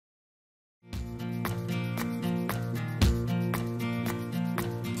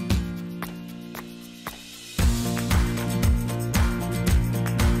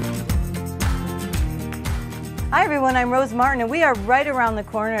Hi everyone, I'm Rose Martin and we are right around the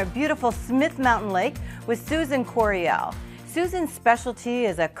corner at beautiful Smith Mountain Lake with Susan Coryell. Susan's specialty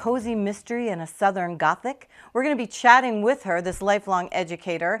is a cozy mystery and a Southern Gothic. We're going to be chatting with her, this lifelong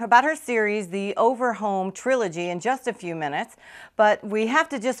educator, about her series, the Over Home Trilogy, in just a few minutes. But we have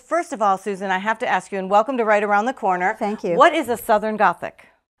to just, first of all, Susan, I have to ask you, and welcome to Right Around the Corner. Thank you. What is a Southern Gothic?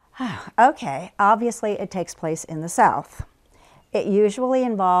 Okay, obviously it takes place in the South. It usually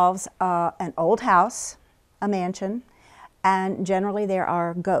involves an old house, a mansion, and generally there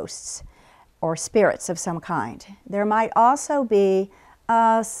are ghosts or spirits of some kind. There might also be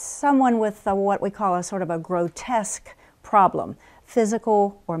someone with what we call a sort of a grotesque problem,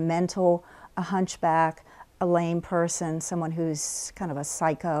 physical or mental, a hunchback, a lame person, someone who's kind of a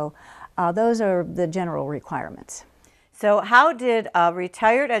psycho. Those are the general requirements. So how did a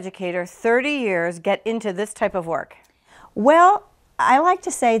retired educator, 30 years, get into this type of work? Well, I like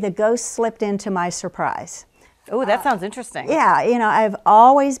to say the ghost slipped into my surprise. Oh, that sounds interesting. Yeah, you know, I've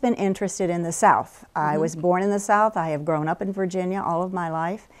always been interested in the South. I was born in the South. I have grown up in Virginia all of my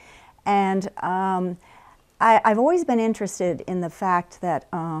life. And I've always been interested in the fact that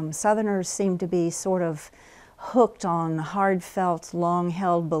Southerners seem to be sort of hooked on hard-felt,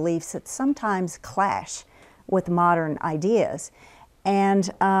 long-held beliefs that sometimes clash with modern ideas. And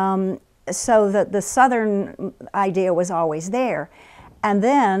so the Southern idea was always there. And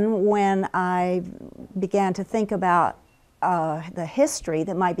then when I began to think about the history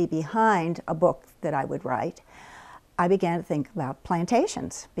that might be behind a book that I would write, I began to think about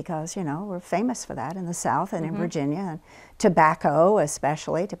plantations because, you know, we're famous for that in the South and in Virginia, and tobacco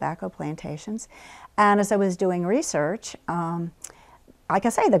especially, tobacco plantations. And as I was doing research, like I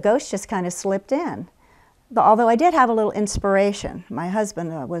say, the ghost just kind of slipped in. Although I did have a little inspiration. My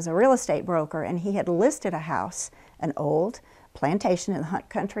husband was a real estate broker and he had listed a house, an old plantation in the Hunt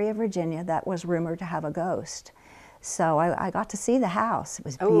Country of Virginia that was rumored to have a ghost. So I got to see the house. It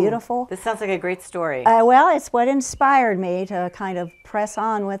was beautiful. This sounds like a great story. Well, it's what inspired me to kind of press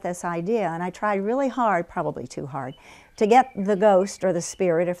on with this idea, and I tried really hard, probably too hard, to get the ghost or the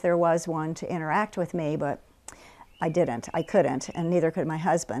spirit, if there was one, to interact with me, but I didn't. I couldn't, and neither could my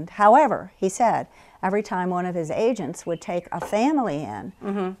husband. However, he said every time one of his agents would take a family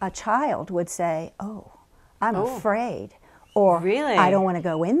in, a child would say, "Oh, I'm afraid." Or, really? "I don't want to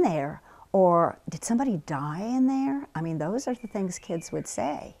go in there," or, "Did somebody die in there?" I mean, those are the things kids would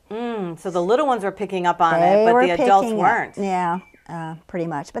say. So the little ones were picking up on it, but the adults weren't. Yeah, pretty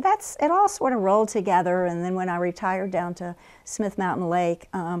much. But it all sort of rolled together, and then when I retired down to Smith Mountain Lake,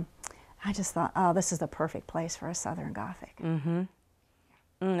 I just thought, oh, this is the perfect place for a Southern Gothic.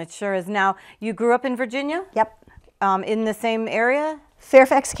 It sure is. Now, you grew up in Virginia? Yep. In the same area?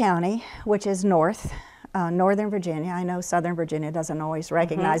 Fairfax County, which is northern Virginia. I know Southern Virginia doesn't always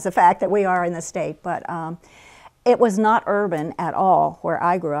recognize the fact that we are in the state, but it was not urban at all where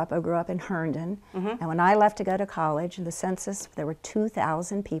I grew up. I grew up in Herndon, and when I left to go to college, in the census, there were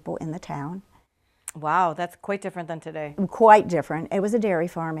 2,000 people in the town. Wow, that's quite different than today. Quite different. It was a dairy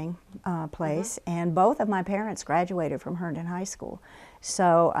farming place, and both of my parents graduated from Herndon High School.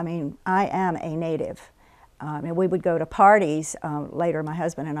 So, I mean, I am a native. And we would go to parties later, my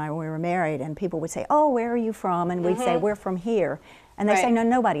husband and I, when we were married, and people would say, "Oh, where are you from?" And we'd say, "We're from here." And they say, "No,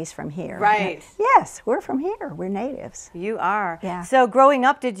 nobody's from here." Right. Yes, we're from here. We're natives. You are. Yeah. So growing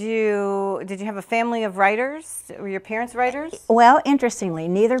up, did you have a family of writers? Were your parents writers? Well, interestingly,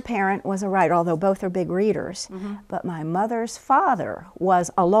 neither parent was a writer, although both are big readers. But my mother's father was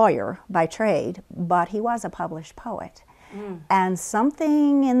a lawyer by trade, but he was a published poet. And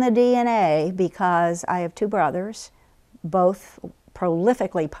something in the DNA, because I have two brothers, both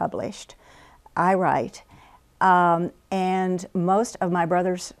prolifically published, I write, and most of my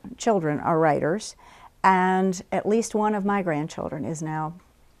brother's children are writers, and at least one of my grandchildren is now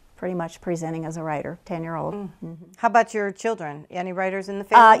pretty much presenting as a writer, 10-year-old. How about your children? Any writers in the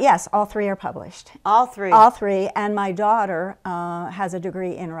family? Yes, all three are published. All three? All three, and my daughter has a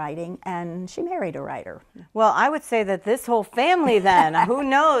degree in writing, and she married a writer. Well, I would say that this whole family then, who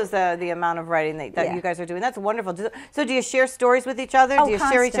knows the amount of writing that you guys are doing. That's wonderful. So do you share stories with each other? Oh, do you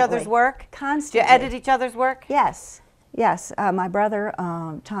share each other's work? Constantly. Do you edit each other's work? Yes. Yes. My brother,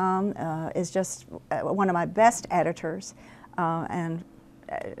 Tom, is just one of my best editors, and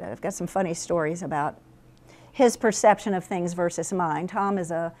I've got some funny stories about his perception of things versus mine. Tom is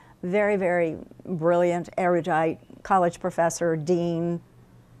a very, very brilliant, erudite college professor, dean,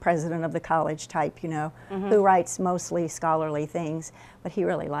 president of the college type, you know, who writes mostly scholarly things, but he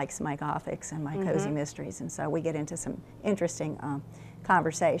really likes my Gothics and my cozy mysteries, and so we get into some interesting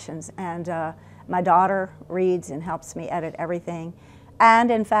conversations. And my daughter reads and helps me edit everything.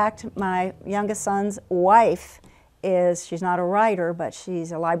 And in fact, my youngest son's wife she's not a writer, but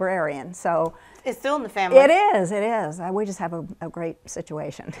she's a librarian. So it's still in the family. It is, it is. We just have a great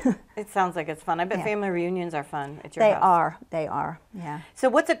situation. It sounds like it's fun. I bet family reunions are fun at your house. They are, yeah. So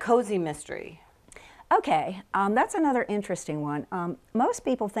what's a cozy mystery? Okay, that's another interesting one. Most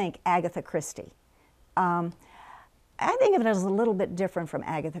people think Agatha Christie. I think of it as a little bit different from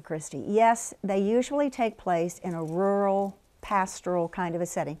Agatha Christie. Yes, they usually take place in a rural, pastoral kind of a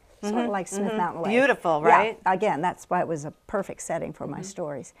setting, sort of like Smith Mountain Lake. Beautiful, right? Yeah, again, that's why it was a perfect setting for my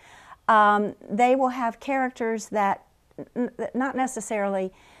stories. They will have characters that not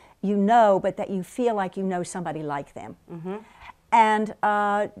necessarily you know, but that you feel like you know somebody like them. And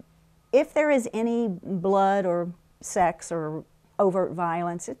if there is any blood or sex or overt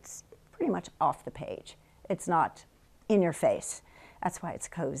violence, it's pretty much off the page. It's not in your face. That's why it's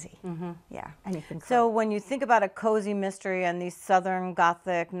cozy. Yeah, and you can. So when you think about a cozy mystery and these Southern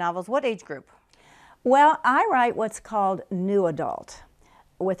Gothic novels, what age group? Well, I write what's called new adult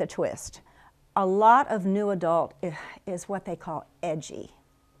with a twist. A lot of new adult is what they call edgy,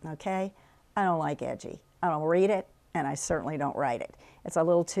 okay? I don't like edgy. I don't read it, and I certainly don't write it. It's a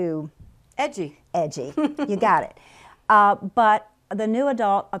little too... Edgy. Edgy, you got it. But the new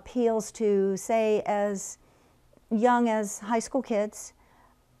adult appeals to, say, as young as high school kids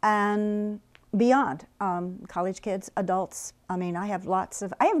and beyond, college kids, adults. I mean, I have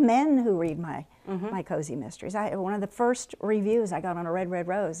men who read my cozy mysteries. One of the first reviews I got on a Red Red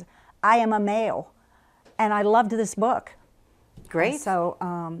Rose, I am a male, and I loved this book. Great. And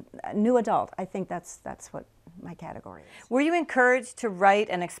so, new adult, I think that's what my category is. Were you encouraged to write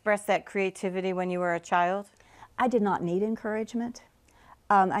and express that creativity when you were a child? I did not need encouragement.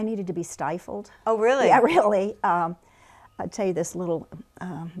 I needed to be stifled. Oh, really? Yeah, really. I'll tell you this little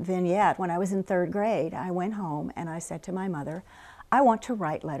vignette. When I was in 3rd grade, I went home and I said to my mother, I want to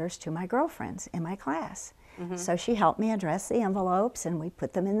write letters to my girlfriends in my class. So she helped me address the envelopes, and we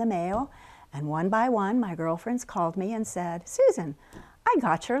put them in the mail. And one by one, my girlfriends called me and said, Susan, I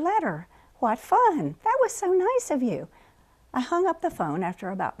got your letter. What fun. That was so nice of you. I hung up the phone after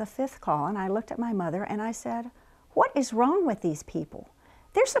about the 5th call, and I looked at my mother and I said, what is wrong with these people?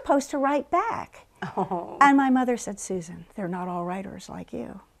 They're supposed to write back. Oh. And my mother said, Susan, they're not all writers like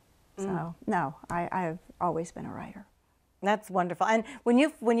you. So, no, I've always been a writer. That's wonderful. And when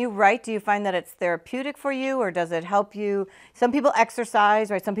you write, do you find that it's therapeutic for you, or does it help you? Some people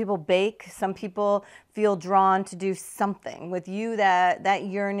exercise, right? Some people bake. Some people feel drawn to do something. With you, that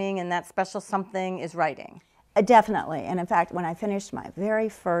yearning and that special something is writing. Definitely. And in fact, when I finished my very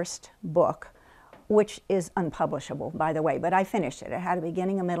first book, which is unpublishable, by the way, but I finished it. It had a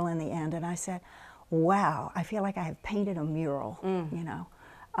beginning, a middle, and the end, and I said, wow, I feel like I have painted a mural, you know.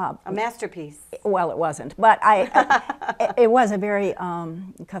 A masterpiece. Well, it wasn't, but it was a very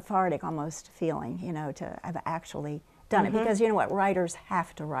cathartic almost feeling, you know, to have actually done it, because you know what, writers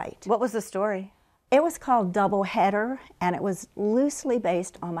have to write. What was the story? It was called Double Header, and it was loosely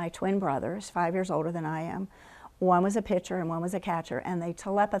based on my twin brothers, 5 years older than I am. One was a pitcher and one was a catcher, and they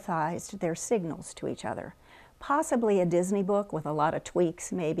telepathized their signals to each other. Possibly a Disney book with a lot of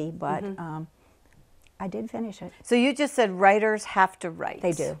tweaks, maybe, but I did finish it. So you just said writers have to write.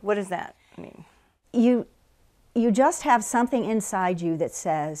 They do. What does that mean? You just have something inside you that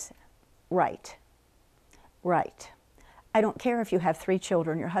says, write, write. I don't care if you have 3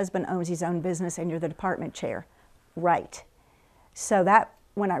 children, your husband owns his own business, and you're the department chair. Write. So that,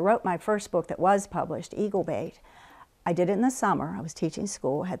 when I wrote my first book that was published, Eagle Bait, I did it in the summer. I was teaching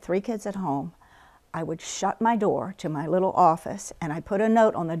school, had 3 kids at home. I would shut my door to my little office, and I put a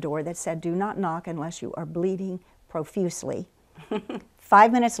note on the door that said, do not knock unless you are bleeding profusely.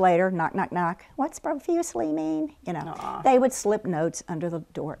 5 minutes later, knock, knock, knock. What's profusely mean? You know, they would slip notes under the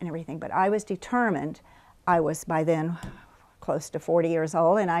door and everything, but I was determined. I was by then close to 40 years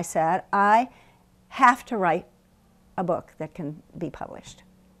old, and I said, I have to write a book that can be published.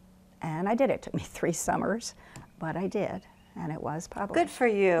 And I did. It took me 3 summers, but I did, and it was published. Good for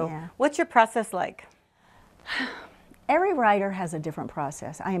you. Yeah. What's your process like? Every writer has a different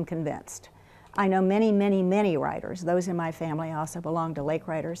process, I am convinced. I know many, many, many writers. Those in my family also belong to lake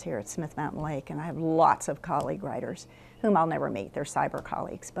writers here at Smith Mountain Lake, and I have lots of colleague writers whom I'll never meet. They're cyber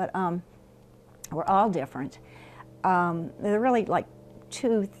colleagues, but we're all different. There are really like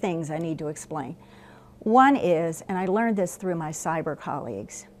 2 things I need to explain. One is, and I learned this through my cyber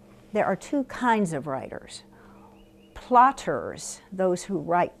colleagues, there are 2 kinds of writers. Plotters, those who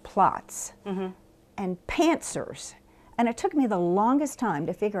write plots, and pantsers, And it took me the longest time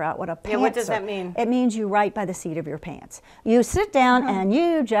to figure out what a pantser. Yeah, what does that mean? It means you write by the seat of your pants. You sit down and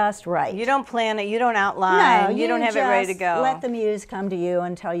you just write. You don't plan it, you don't outline, No, you don't have it ready to go. Let the muse come to you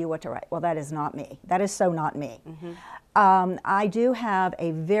and tell you what to write. Well, that is not me. That is so not me. I do have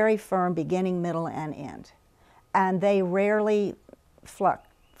a very firm beginning, middle, and end. And they rarely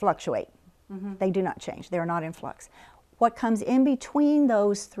fluctuate. They do not change. They're not in flux. What comes in between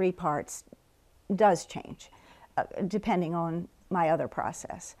those three parts does change, depending on my other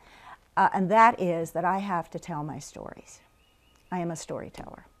process. And that is that I have to tell my stories. I am a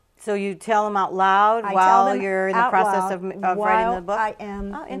storyteller. So you tell them out loud while you're in the process of writing the book? I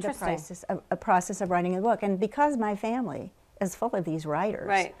am in the process of writing a book. And because my family is full of these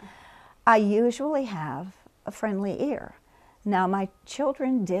writers, I usually have a friendly ear. Now, my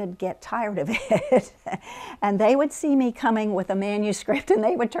children did get tired of it, and they would see me coming with a manuscript, and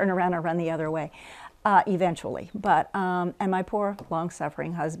they would turn around and run the other way eventually. But, and my poor,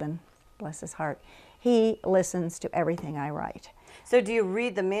 long-suffering husband, bless his heart, he listens to everything I write. So do you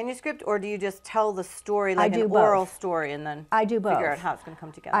read the manuscript, or do you just tell the story like an both. oral story and then I do both. figure out how it's going to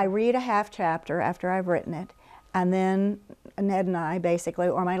come together? I read a half chapter after I've written it, and then Ned and I, basically,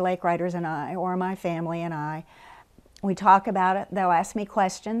 or my lake writers and I, or my family and I, we talk about it. They'll ask me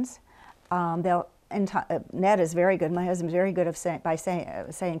questions. Ned is very good. My husband's very good by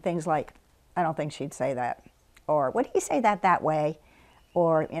saying things like, "I don't think she'd say that," or "Would he say that way?"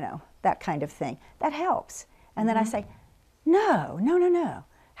 or that kind of thing. That helps. And then I say, "No.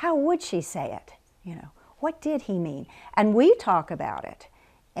 How would she say it? What did he mean?" And we talk about it.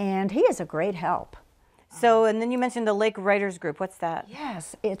 And he is a great help. So, and then you mentioned the Lake Writers Group. What's that?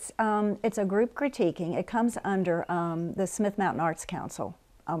 Yes, it's a group critiquing. It comes under the Smith Mountain Arts Council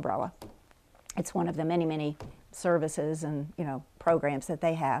umbrella. It's one of the many, many services and programs that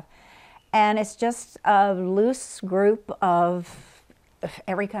they have. And it's just a loose group of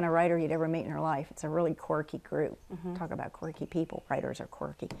every kind of writer you'd ever meet in your life. It's a really quirky group. Talk about quirky people. Writers are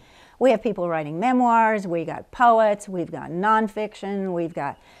quirky. We have people writing memoirs. We got poets. We've got nonfiction. We've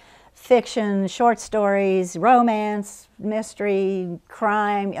got fiction, short stories, romance, mystery,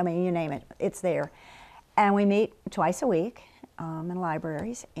 crime, I mean, you name it, it's there. And we meet twice a week in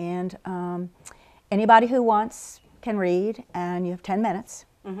libraries, and anybody who wants can read, and you have 10 minutes.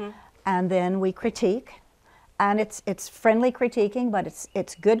 And then we critique, and it's friendly critiquing, but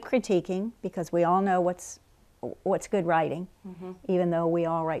it's good critiquing, because we all know what's good writing, even though we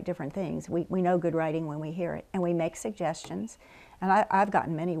all write different things. We know good writing when we hear it, and we make suggestions. And I've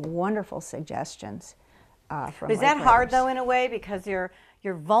gotten many wonderful suggestions from. Is that hard though, in a way, because you're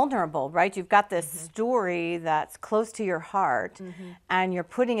vulnerable, right? You've got this story that's close to your heart, and you're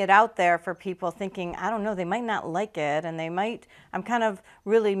putting it out there for people, thinking, I don't know, they might not like it, and they might. I'm kind of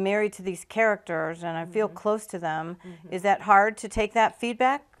really married to these characters, and I feel close to them. Is that hard to take that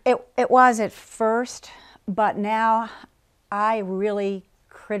feedback? It was at first, but now I really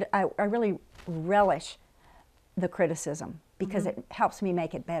relish the criticism, because it helps me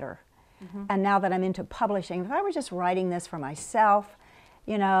make it better. And now that I'm into publishing, if I were just writing this for myself,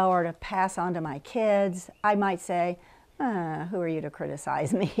 or to pass on to my kids, I might say, who are you to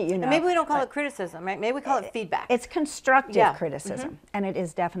criticize me? Maybe we don't call it criticism, right? Maybe we call it feedback. It's constructive criticism, and it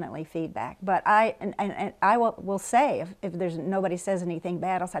is definitely feedback. But I will say, if there's nobody says anything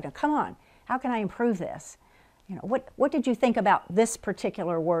bad, I'll say, come on, how can I improve this? What did you think about this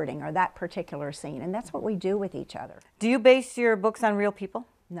particular wording or that particular scene? And that's what we do with each other. Do you base your books on real people?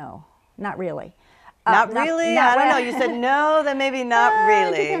 No, not really. Not really? I don't know. You said no, then maybe not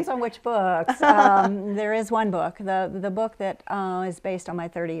really. It depends on which books. There is one book, the book that is based on my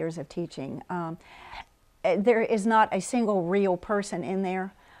 30 years of teaching. There is not a single real person in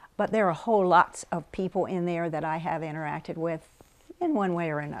there, but there are whole lots of people in there that I have interacted with in one way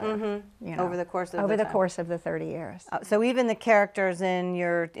or another, over the course of the 30 years. So even the characters in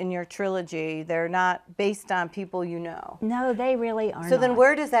your trilogy, they're not based on people you know. No, they really are. So then,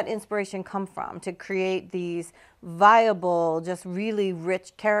 where does that inspiration come from to create these viable, just really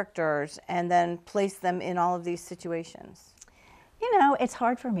rich characters, and then place them in all of these situations? It's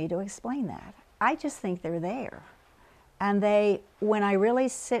hard for me to explain that. I just think they're there, and when I really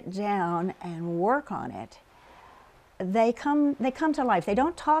sit down and work on it, they come to life. They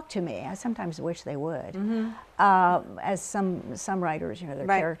don't talk to me. I sometimes wish they would. As some writers, their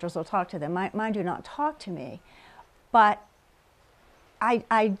characters will talk to them. Mine do not talk to me. But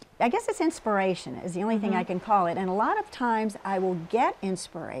I guess it's inspiration is the only thing I can call it. And a lot of times I will get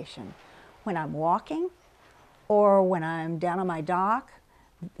inspiration when I'm walking, or when I'm down on my dock,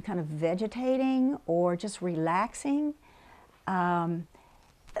 kind of vegetating, or just relaxing.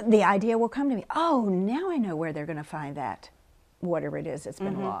 the idea will come to me, oh, now I know where they're going to find that, whatever it is that's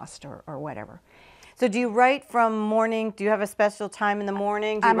been lost or whatever. So do you write from morning? Do you have a special time in the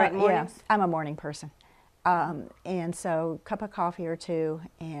morning? Do you write mornings? Yeah, I'm a morning person. And so cup of coffee or two,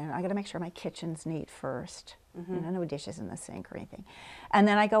 and I got to make sure my kitchen's neat first. You know, no dishes in the sink or anything. And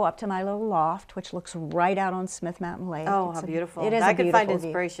then I go up to my little loft, which looks right out on Smith Mountain Lake. Oh, how beautiful. It is I a could beautiful find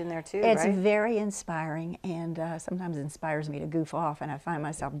inspiration there too, It's right? very inspiring, and sometimes inspires me to goof off, and I find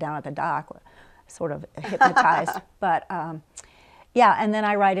myself down at the dock, sort of hypnotized. But yeah, and then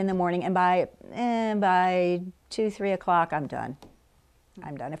I write in the morning, and by 2, 3 o'clock, I'm done.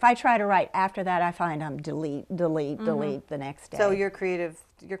 I'm done. If I try to write after that, I find I'm delete the next day. So your creative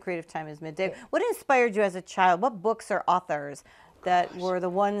time is midday. What inspired you as a child? What books or authors that were the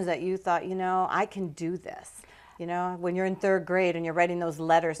ones that you thought, you know, I can do this? You know, when you're in 3rd grade and you're writing those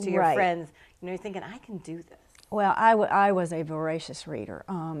letters to your friends, you know, you're thinking, I can do this. Well, I was a voracious reader.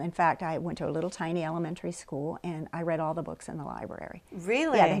 In fact, I went to a little tiny elementary school, and I read all the books in the library.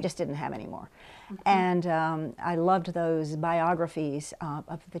 Really? Yeah, they just didn't have any more. And I loved those biographies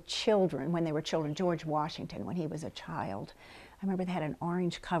of the children when they were children. George Washington, when he was a child. I remember they had an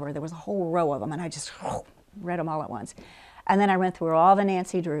orange cover. There was a whole row of them, and I just read them all at once. And then I went through all the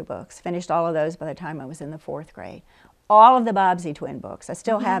Nancy Drew books, finished all of those by the time I was in the 4th grade. All of the Bobbsey twin books. I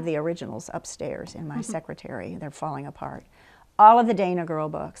still have the originals upstairs in my secretary. They're falling apart. All of the Dana Girl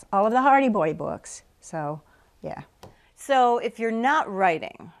books. All of the Hardy Boy books. So, yeah. So if you're not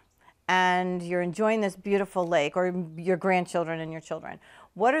writing and you're enjoying this beautiful lake, or your grandchildren and your children,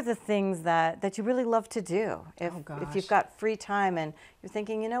 what are the things that you really love to do? If you've got free time and you're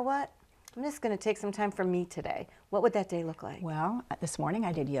thinking, you know what? I'm just going to take some time for me today. What would that day look like? Well, this morning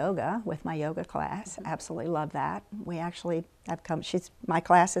I did yoga with my yoga class. Absolutely love that. We actually have come, my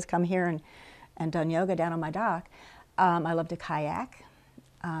class has come here and done yoga down on my dock. I love to kayak.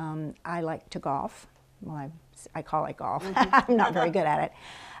 I like to golf. Well, I call it golf. I'm not very good at it.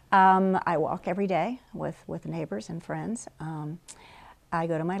 I walk every day with neighbors and friends. I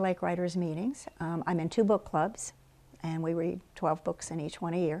go to my Lake Riders meetings. I'm in 2 book clubs. And we read 12 books in each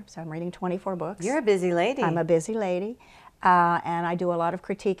one a year, so I'm reading 24 books. You're a busy lady. I'm a busy lady, and I do a lot of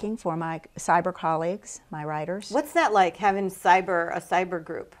critiquing for my cyber colleagues, my writers. What's that like, having a cyber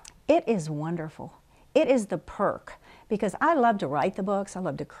group? It is wonderful. It is the perk, because I love to write the books, I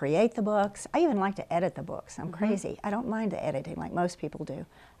love to create the books, I even like to edit the books. I'm crazy. I don't mind the editing like most people do.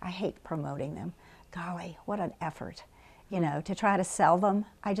 I hate promoting them. Golly, what an effort, you know, to try to sell them.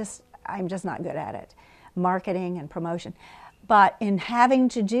 I'm just not good at it. Marketing and promotion. But in having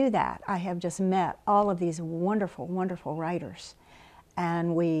to do that, I have just met all of these wonderful, wonderful writers.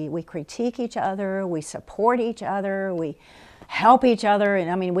 And we critique each other, we support each other, we help each other,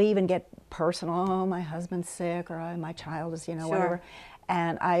 and I mean, we even get personal. Oh, my husband's sick, or my child is, you know, whatever.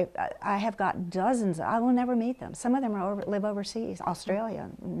 And I have got dozens. I will never meet them. Some of them live overseas, Australia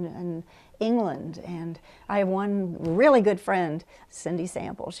and England. And I have one really good friend, Cindy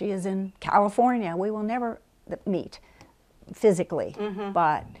Sample. She is in California. We will never meet physically,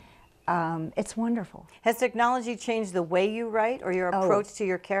 but it's wonderful. Has technology changed the way you write, or your approach to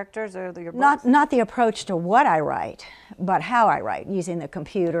your characters or your books? Not the approach to what I write, but how I write, using the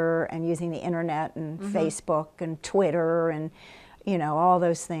computer and using the internet and Facebook and Twitter and, you know, all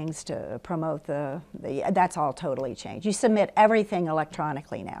those things to promote that's all totally changed. You submit everything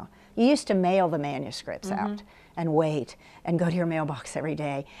electronically now. You used to mail the manuscripts out and wait and go to your mailbox every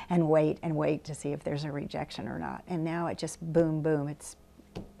day and wait to see if there's a rejection or not. And now it just boom, boom. It's,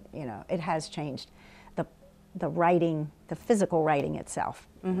 you know, it has changed the writing, the physical writing itself,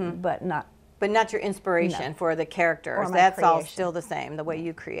 but not your inspiration for the characters. Or That's creation. all still the same, the way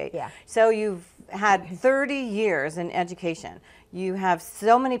you create. Yeah. So you've had 30 years in education. You have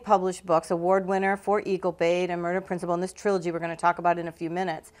so many published books, award winner for Eagle Bait and Murder Principle, and this trilogy we're going to talk about in a few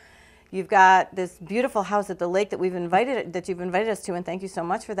minutes. You've got this beautiful house at the lake that you've invited us to, and thank you so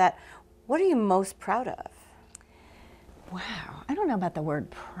much for that. What are you most proud of? Wow, I don't know about the word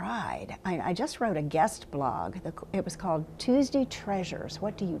pride. I just wrote a guest blog. It was called Tuesday Treasures.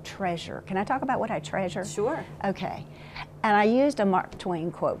 What do you treasure? Can I talk about what I treasure? Sure. Okay. And I used a Mark Twain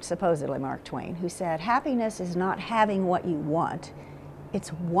quote, supposedly Mark Twain, who said, "Happiness is not having what you want,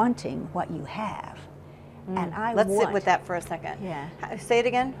 it's wanting what you have." And Let's sit with that for a second. Yeah. Say it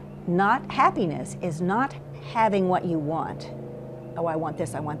again. Happiness is not having what you want. Oh, I want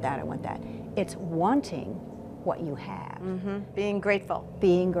this, I want that, I want that. It's wanting what you have. Being grateful.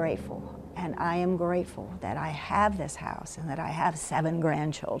 Being grateful. And I am grateful that I have this house and that I have 7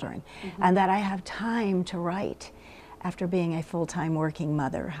 grandchildren and that I have time to write after being a full-time working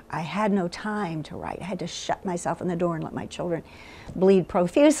mother. I had no time to write. I had to shut myself in the door and let my children bleed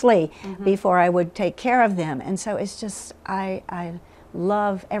profusely before I would take care of them. And so it's just, I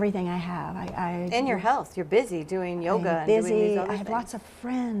love everything I have. And your health. You're busy doing yoga and doing these other I have things. lots of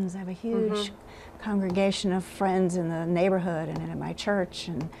friends. I have a huge congregation of friends in the neighborhood and in my church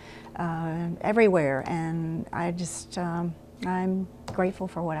and everywhere. And I just, I'm grateful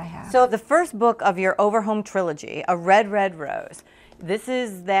for what I have. So the first book of your Overhome trilogy, A Red, Red Rose, this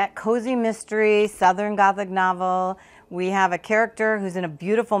is that cozy mystery, Southern Gothic novel. We have a character who's in a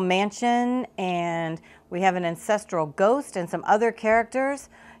beautiful mansion, and we have an ancestral ghost and some other characters.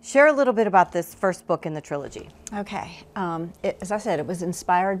 Share a little bit about this first book in the trilogy. Okay. As I said, it was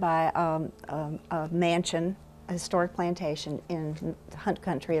inspired by a mansion, a historic plantation in the Hunt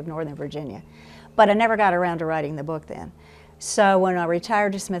Country of Northern Virginia. But I never got around to writing the book then. So when I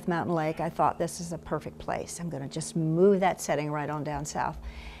retired to Smith Mountain Lake, I thought this is a perfect place. I'm going to just move that setting right on down south.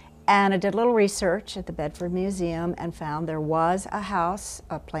 And I did a little research at the Bedford Museum and found there was a house,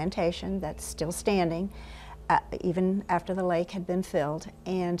 a plantation that's still standing, even after the lake had been filled.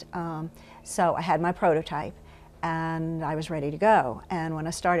 And so I had my prototype and I was ready to go. And when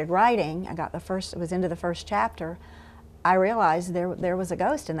I started writing, it was into the first chapter, I realized there was a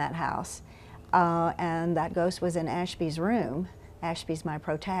ghost in that house. And that ghost was in Ashby's room. Ashby's my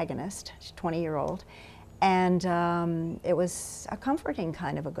protagonist, she's 20-year-old. And it was a comforting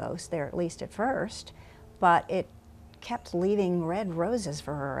kind of a ghost there, at least at first, but it kept leaving red roses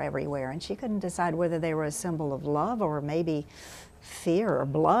for her everywhere, and she couldn't decide whether they were a symbol of love or maybe fear or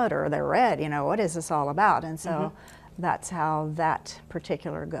blood, or they're red, you know, what is this all about? And so that's how that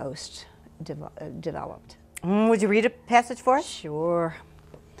particular ghost developed. Would you read a passage for us? Sure.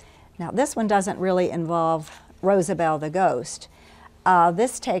 Now, this one doesn't really involve Rosabelle the ghost.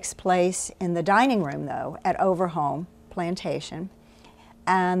 This takes place in the dining room, though, at Overhome Plantation.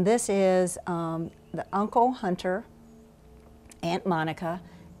 And this is the Uncle Hunter, Aunt Monica,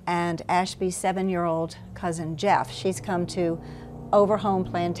 and Ashby's 7-year-old cousin Jeff. She's come to Overhome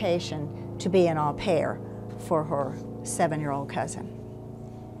Plantation to be an au pair for her 7-year-old cousin.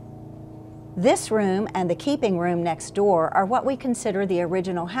 This room and the keeping room next door are what we consider the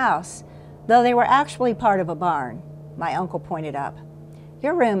original house, though they were actually part of a barn, my uncle pointed up.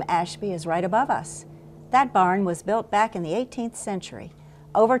 Your room, Ashby, is right above us. That barn was built back in the 18th century.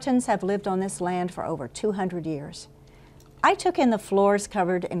 Overtons have lived on this land for over 200 years. I took in the floors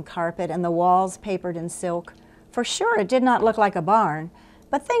covered in carpet and the walls papered in silk. For sure, it did not look like a barn,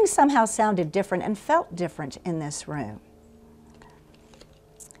 but things somehow sounded different and felt different in this room.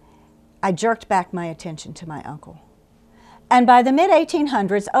 I jerked back my attention to my uncle. And by the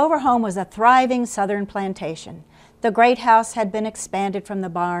mid-1800s, Overhome was a thriving southern plantation. The great house had been expanded from the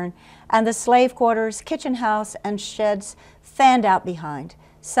barn, and the slave quarters, kitchen house, and sheds fanned out behind.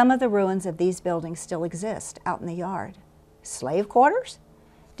 Some of the ruins of these buildings still exist out in the yard. Slave quarters?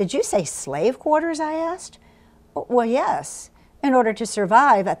 Did you say slave quarters? I asked. Well, yes. In order to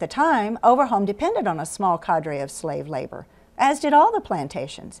survive at the time, Overhome depended on a small cadre of slave labor, as did all the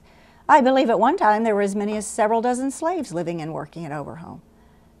plantations. I believe at one time there were as many as several dozen slaves living and working at Overhome.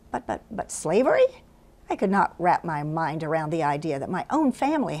 But slavery? I could not wrap my mind around the idea that my own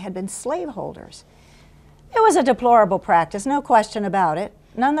family had been slaveholders. It was a deplorable practice, no question about it.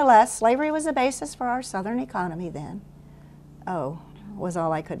 Nonetheless, slavery was the basis for our southern economy then. Oh, was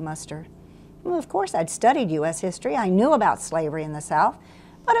all I could muster. Well, of course, I'd studied U.S. history. I knew about slavery in the South,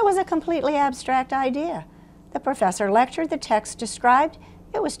 but it was a completely abstract idea. The professor lectured, the text described.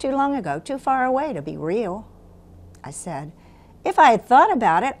 It was too long ago, too far away to be real. I said, if I had thought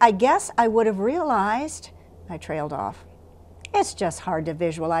about it, I guess I would have realized. I trailed off. It's just hard to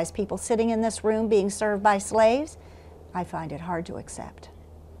visualize people sitting in this room being served by slaves. I find it hard to accept.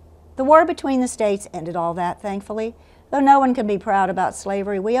 The war between the states ended all that, thankfully. Though no one can be proud about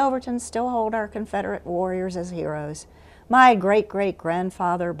slavery, we Overtons still hold our Confederate warriors as heroes. My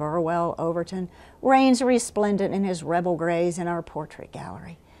great-great-grandfather, Burwell Overton, reigns resplendent in his rebel grays in our portrait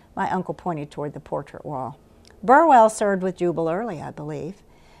gallery. My uncle pointed toward the portrait wall. Burwell served with Jubal Early, I believe.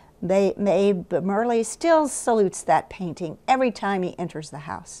 Abe Murley still salutes that painting every time he enters the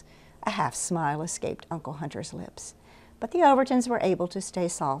house. A half smile escaped Uncle Hunter's lips. But the Overtons were able to stay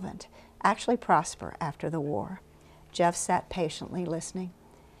solvent, actually prosper after the war. Jeff sat patiently listening.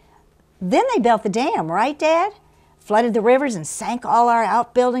 Then they built the dam, right, Dad? Flooded the rivers and sank all our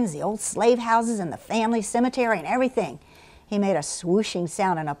outbuildings, the old slave houses and the family cemetery and everything. He made a swooshing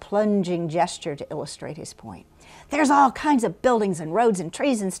sound and a plunging gesture to illustrate his point. There's all kinds of buildings and roads and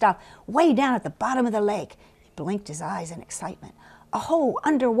trees and stuff way down at the bottom of the lake. He blinked his eyes in excitement. A whole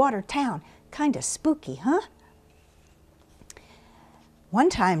underwater town. Kind of spooky, huh? One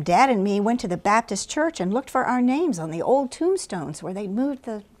time, Dad and me went to the Baptist church and looked for our names on the old tombstones where they'd moved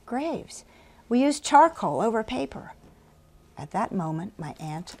the graves. We used charcoal over paper. At that moment, my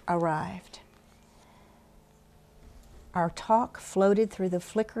aunt arrived. Our talk floated through the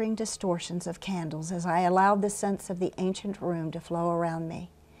flickering distortions of candles as I allowed the sense of the ancient room to flow around me.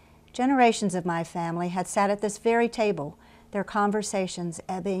 Generations of my family had sat at this very table, their conversations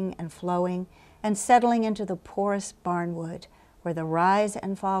ebbing and flowing and settling into the porous barnwood, where the rise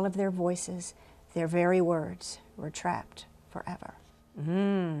and fall of their voices, their very words, were trapped forever.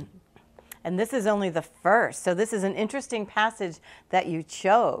 And this is only the first, so this is an interesting passage that you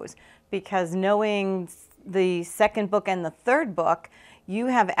chose, because knowing the second book and the third book, you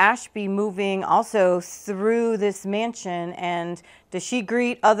have Ashby moving also through this mansion, and does she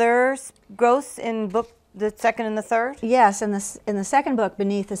greet other ghosts in the second and the third? Yes, in the second book,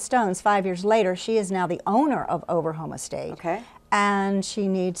 Beneath the Stones, 5 years later, she is now the owner of Overhome Estate. Okay. And she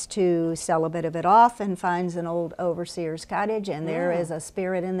needs to sell a bit of it off and finds an old overseer's cottage, and there is a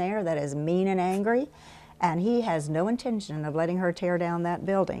spirit in there that is mean and angry, and he has no intention of letting her tear down that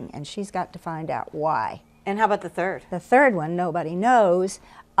building, and she's got to find out why. And how about the third? The third one, nobody knows.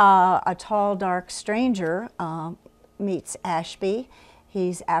 A tall, dark stranger meets Ashby.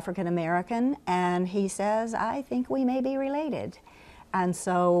 He's African American, and he says, "I think we may be related." And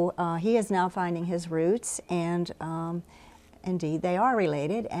so he is now finding his roots, and indeed they are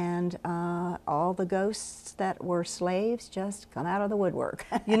related, and all the ghosts that were slaves just come out of the woodwork.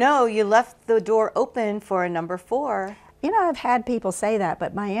 You know, you left the door open for a number 4. You know, I've had people say that,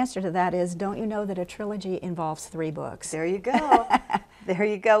 but my answer to that is, don't you know that a trilogy involves 3 books? There you go. There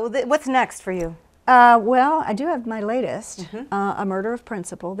you go. What's next for you? Well, I do have my latest, A Murder of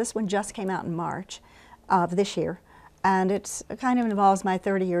Principle. This one just came out in March of this year, and it kind of involves my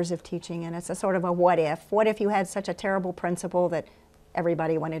 30 years of teaching, and it's a sort of a what if. What if you had such a terrible principal that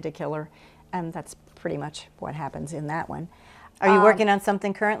everybody wanted to kill her? And that's pretty much what happens in that one. Are you working on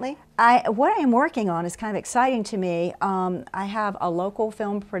something currently? What I am working on is kind of exciting to me. I have a local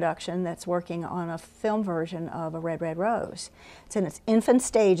film production that's working on a film version of A Red, Red Rose. It's in its infant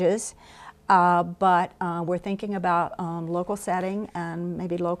stages, but we're thinking about local setting and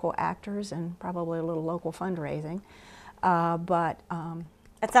maybe local actors and probably a little local fundraising.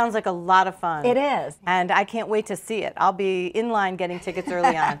 It sounds like a lot of fun. It is. And I can't wait to see it. I'll be in line getting tickets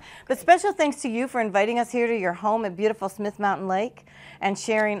early on. But special thanks to you for inviting us here to your home at beautiful Smith Mountain Lake and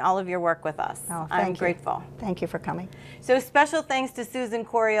sharing all of your work with us. Oh, I'm grateful. Thank you for coming. So special thanks to Susan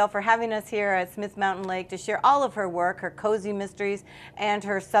Coryell for having us here at Smith Mountain Lake to share all of her work, her cozy mysteries, and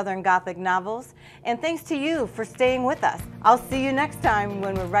her Southern Gothic novels. And thanks to you for staying with us. I'll see you next time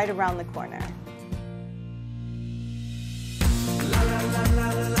when we're right around the corner.